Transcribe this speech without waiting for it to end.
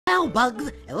Well, Bugs,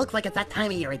 it looks like it's that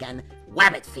time of year again.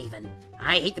 Wabbit season.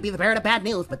 I hate to be the bearer of bad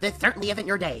news, but this certainly isn't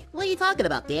your day. What are you talking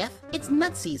about, Daff? It's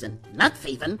nut season. Nut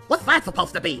season? What's that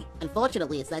supposed to be?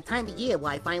 Unfortunately, it's that time of year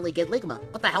where I finally get ligma.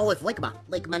 What the hell is ligma?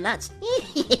 Ligma nuts.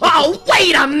 Oh,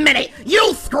 wait a minute!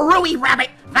 You screwy rabbit!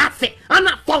 That's it! I'm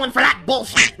not falling for that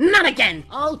bullshit! Not again!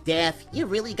 Oh, Daff, you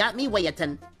really got me weigh a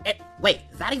ton. Wait,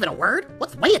 is that even a word?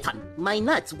 What's weigh a ton? My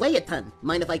nuts weigh a ton.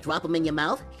 Mind if I drop them in your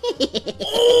mouth?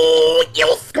 Oh,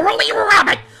 you screwy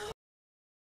rabbit!